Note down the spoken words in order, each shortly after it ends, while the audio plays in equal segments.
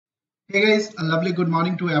Hey guys, a lovely good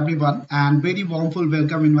morning to everyone and very warmful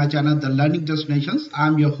welcome in my channel, The Learning Destinations.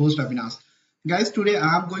 I'm your host Avinash. Guys, today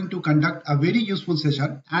I'm going to conduct a very useful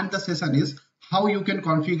session and the session is how you can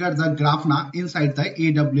configure the Grafana inside the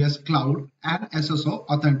AWS Cloud and SSO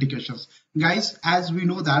authentications. Guys, as we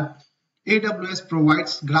know that AWS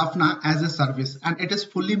provides Grafana as a service and it is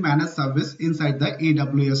fully managed service inside the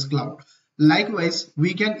AWS Cloud. Likewise,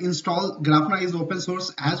 we can install Grafana is open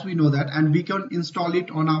source as we know that, and we can install it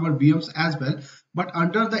on our VMs as well. But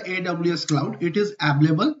under the AWS Cloud, it is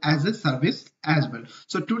available as a service as well.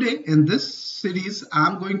 So today in this series,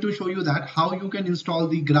 I'm going to show you that how you can install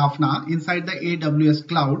the Grafana inside the AWS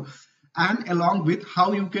Cloud and along with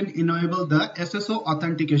how you can enable the SSO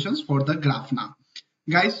authentications for the Grafana.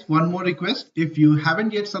 Guys, one more request. If you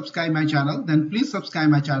haven't yet subscribed my channel, then please subscribe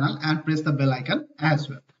my channel and press the bell icon as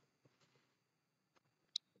well.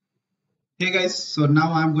 Hey guys, so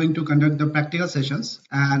now I'm going to conduct the practical sessions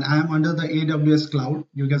and I'm under the AWS Cloud.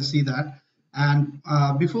 You can see that. And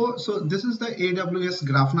so this is the AWS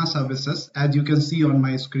Grafana Services as you can see on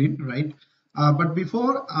my screen, right? But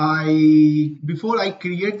before I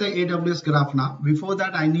create the AWS Grafana, before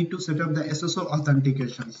that I need to set up the SSO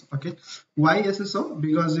authentications. Okay, why SSO?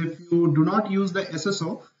 Because if you do not use the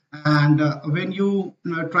SSO, and when you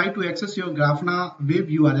try to access your Grafana web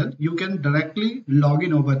URL, you can directly log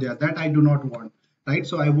in over there. That I do not want, right?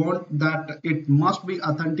 So I want that it must be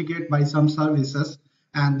authenticated by some services,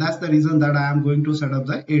 and that's the reason that I am going to set up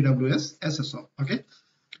the AWS SSO. Okay.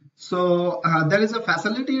 So there is a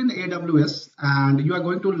facility in AWS, and you are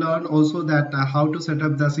going to learn also that how to set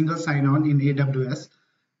up the single sign-on in AWS,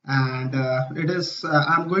 and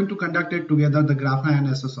I'm going to conduct it together the Grafana and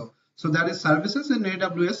SSO. So there is services in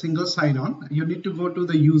AWS single sign-on. You need to go to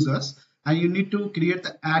the users and you need to create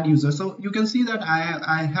the add user. So you can see that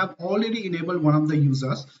I have already enabled one of the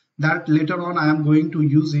users that later on I am going to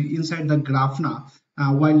use it inside the Grafana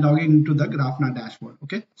while logging into the Grafana dashboard.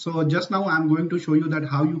 Okay, so just now I'm going to show you that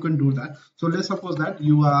how you can do that. So let's suppose that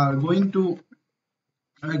you are going to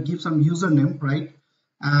give some username, right?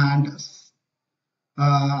 And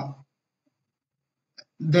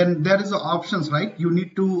then there is the options, right? You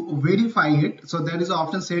need to verify it. So there is an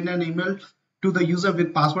option send an email to the user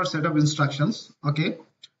with password setup instructions. Okay,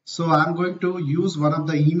 so I'm going to use one of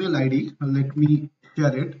the email ID. Let me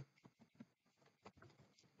share it.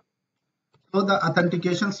 So the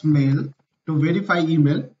authentications mail to verify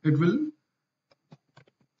email, it will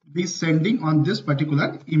be sending on this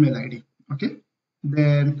particular email ID. Okay,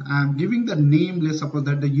 then I'm giving the name. Let's suppose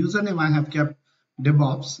that the username I have kept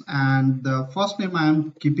DevOps and the first name I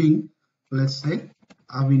am keeping, let's say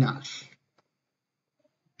Avinash,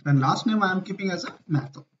 and last name I am keeping as a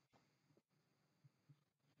Matho.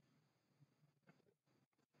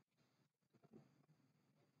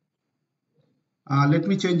 Let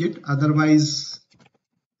me change it, otherwise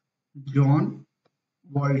John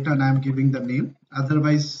Walton I am giving the name,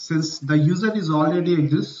 otherwise since the user is already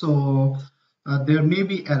exists, so there may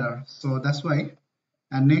be error, so that's why.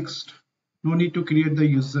 And next, no need to create the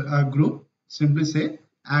user group, simply say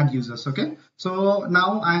add users. Okay, so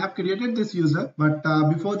now I have created this user, but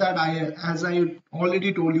before that, as I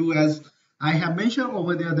already told you, as I have mentioned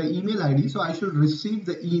over there the email ID, so I should receive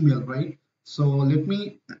the email, right? So let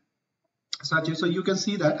me search it. So you can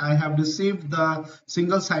see that I have received the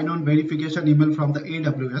single sign-on verification email from the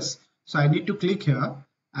AWS. So I need to click here.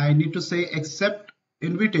 I need to say accept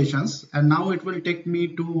invitations, and now it will take me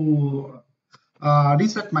to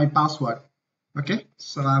reset my password. Okay,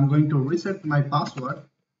 so I'm going to reset my password.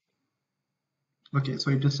 Okay, so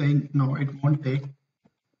it is saying no, it won't take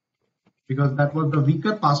because that was the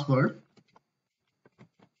weaker password.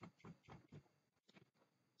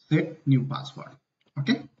 Set new password.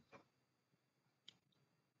 Okay,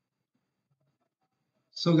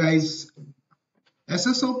 so guys,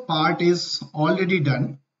 SSO part is already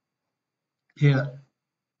done here.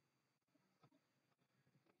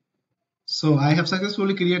 So I have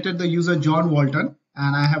successfully created the user John Walton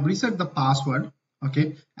and I have reset the password.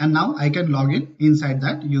 Okay, and now I can log in inside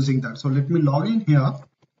that using that. So let me log in here.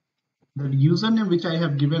 The username which I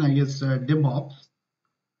have given, I guess DevOps,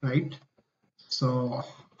 right? So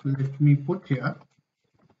let me put here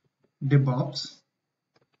DevOps.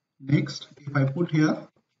 Next, if I put here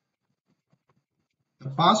the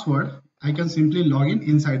password, I can simply log in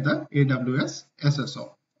inside the AWS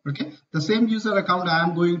SSO. Okay, the same user account I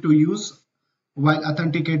am going to use while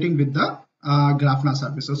authenticating with the Grafana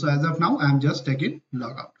services. So as of now, I am just taking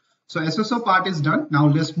logout. So SSO part is done. Now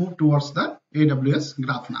let's move towards the AWS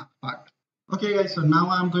Grafana part. Okay guys, so now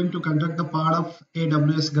I'm going to conduct the part of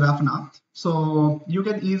AWS Grafana. So you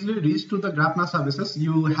can easily reach to the Grafana services.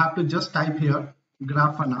 You have to just type here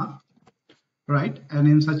Grafana right? And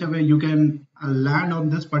in such a way you can land on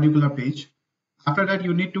this particular page. After that,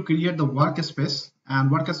 you need to create the workspace, and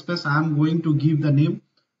workspace I'm going to give the name,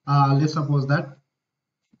 let's suppose that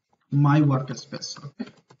my workspace, okay?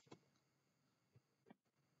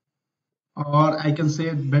 Or I can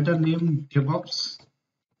say better name DevOps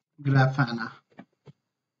Grafana,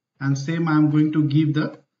 and same I'm going to give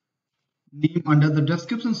the name under the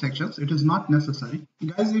description sections. It is not necessary,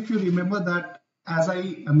 guys. If you remember that, as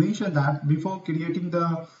I mentioned that before creating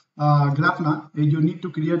the Grafana, you need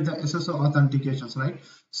to create the SSO authentications, right?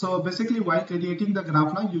 So basically, while creating the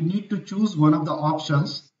Grafana, you need to choose one of the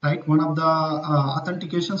options, right? One of the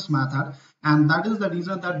authentications method, and that is the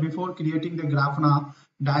reason that before creating the Grafana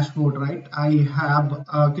dashboard, right, I have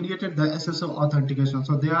created the SSO authentication.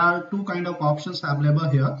 So there are two kind of options available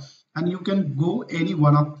here, and you can go any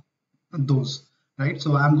one of those, right?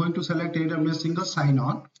 So I'm going to select AWS single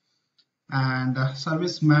sign-on, and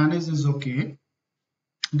service manage is okay.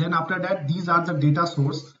 Then after that, these are the data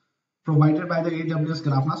source provided by the AWS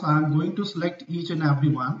Grafana. So I'm going to select each and every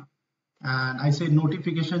one, and I say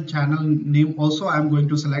notification channel name also I'm going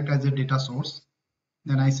to select as a data source.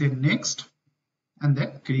 Then I say next, and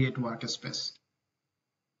then create workspace.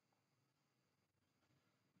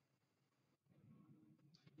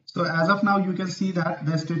 So as of now, you can see that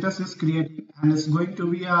the status is creating, and it's going to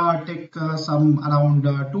be take some around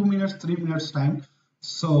 2 minutes, 3 minutes time.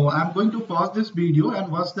 So I'm going to pause this video,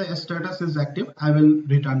 and once the status is active, I will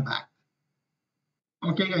return back.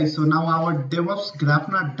 Okay guys, so now our DevOps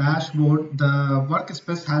Grafana dashboard, the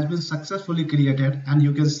workspace has been successfully created, and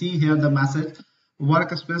you can see here the message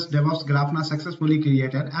workspace DevOps Grafana successfully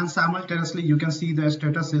created, and simultaneously you can see the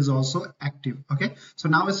status is also active. Okay, so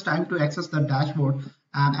now it's time to access the dashboard,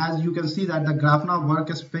 and as you can see that the Grafana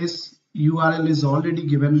workspace URL is already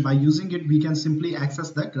given. By using it, we can simply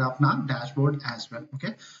access the Grafana dashboard as well.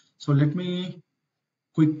 Okay, so let me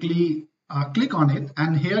quickly click on it,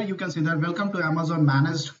 and here you can see that welcome to Amazon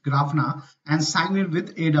managed Grafana and sign in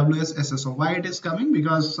with AWS SSO. Why it is coming?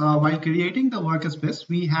 Because while creating the workspace,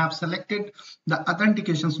 we have selected the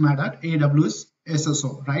authentications method AWS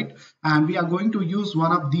SSO, right? And we are going to use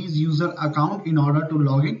one of these user account in order to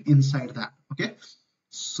log in inside that. Okay,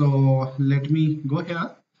 so let me go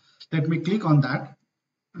here, let me click on that,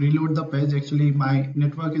 reload the page. Actually my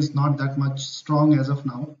network is not that much strong as of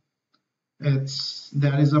now.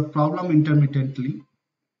 There is a problem intermittently.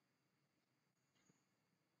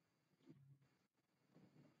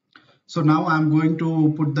 So now I'm going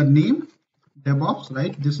to put the name DevOps,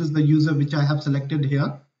 right? This is the user which I have selected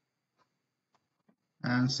here,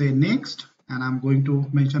 and say next, and I'm going to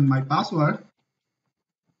mention my password.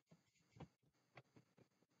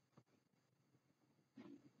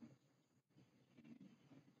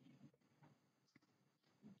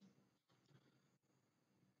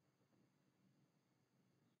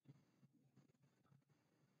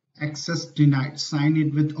 Access denied, sign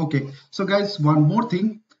it with okay. So guys, one more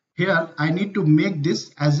thing here, I need to make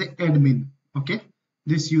this as a admin. Okay,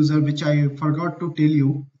 this user which I forgot to tell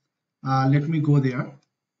you, let me go there.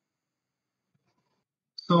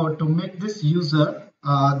 So to make this user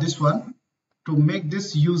to make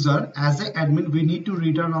this user as an admin, we need to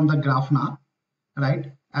return on the Grafana,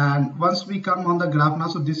 right? And once we come on the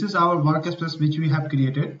Grafana, so this is our workspace which we have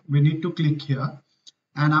created. We need to click here,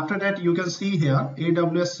 and after that you can see here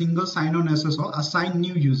AWS single sign-on SSO assign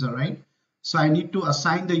new user, right? So I need to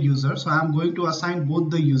assign the user, so I'm going to assign both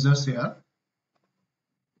the users here.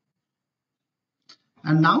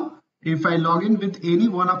 And now if I log in with any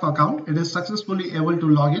one of account, it is successfully able to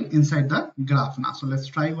log in inside the Grafana. So let's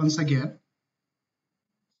try once again.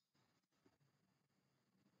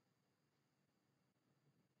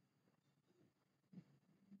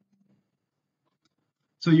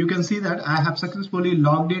 So you can see that I have successfully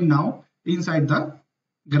logged in now inside the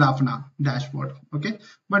Grafana dashboard. Okay,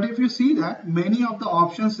 but if you see that many of the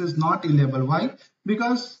options is not enabled. Why?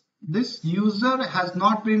 Because this user has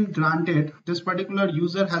not been granted, this particular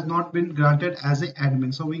user has not been granted as an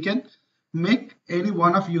admin. So we can make any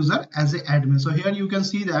one of user as an admin. So here you can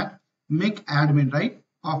see that make admin, right,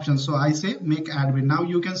 option. So I say make admin. Now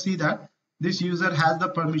you can see that this user has the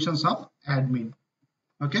permissions of admin.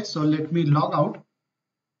 Okay, so let me log out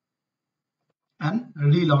and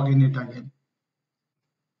re-log in it again.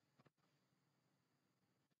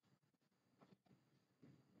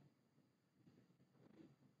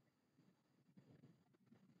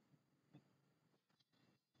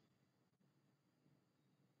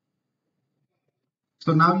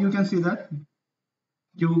 So now you can see that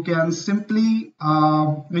you can simply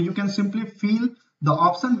feel the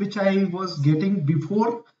option which I was getting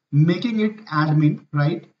before making it admin,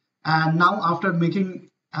 right? And now after making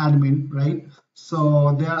admin, right?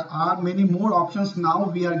 So there are many more options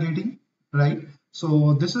now we are getting, right?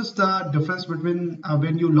 So this is the difference between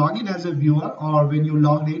when you log in as a viewer or when you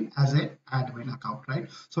log in as a admin account, right?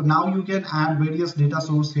 So now you can add various data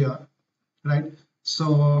source here, right?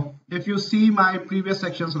 So if you see my previous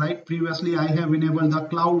sections, right, previously I have enabled the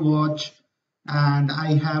CloudWatch and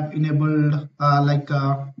I have enabled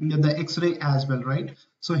the X-ray as well, right?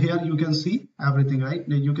 So here you can see everything, right?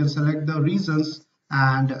 You can select the reasons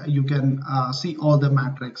and you can see all the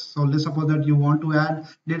metrics. So let's suppose that you want to add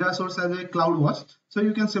data source as a CloudWatch. So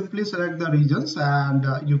you can simply select the regions and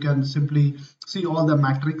you can simply see all the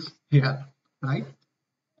metrics here, right?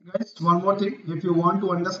 Guys, one more thing, if you want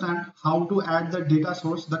to understand how to add the data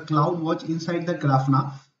source, the CloudWatch inside the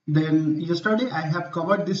Grafana, then yesterday I have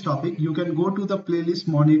covered this topic. You can go to the playlist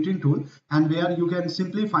monitoring tool and where you can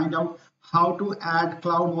simply find out how to add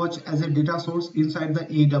CloudWatch as a data source inside the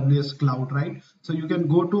AWS Cloud, right? So you can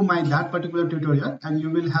go to my that particular tutorial and you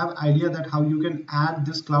will have idea that how you can add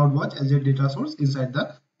this CloudWatch as a data source inside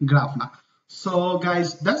the Grafana. So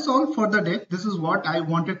guys, that's all for the day. This is what I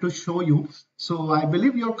wanted to show you. So I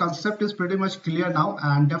believe your concept is pretty much clear now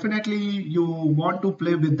and definitely you want to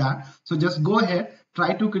play with that. So just go ahead,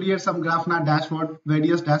 try to create some Grafana dashboard,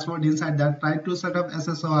 various dashboard inside that, try to set up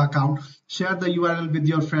SSO account, share the URL with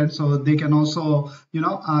your friends so they can also,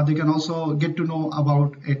 they can also get to know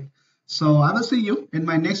about it. So I will see you in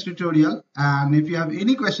my next tutorial. And if you have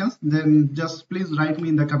any questions, then just please write me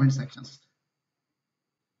in the comment sections.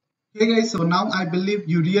 Hey guys, so now I believe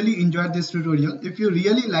you really enjoyed this tutorial. If you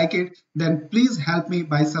really like it, then please help me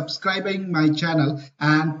by subscribing my channel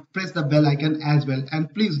and press the bell icon as well.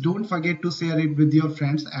 And please don't forget to share it with your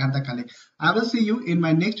friends and the colleague. I will see you in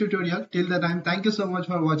my next tutorial. Till the time, thank you so much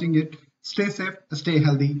for watching it. Stay safe, stay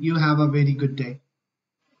healthy. You have a very good day.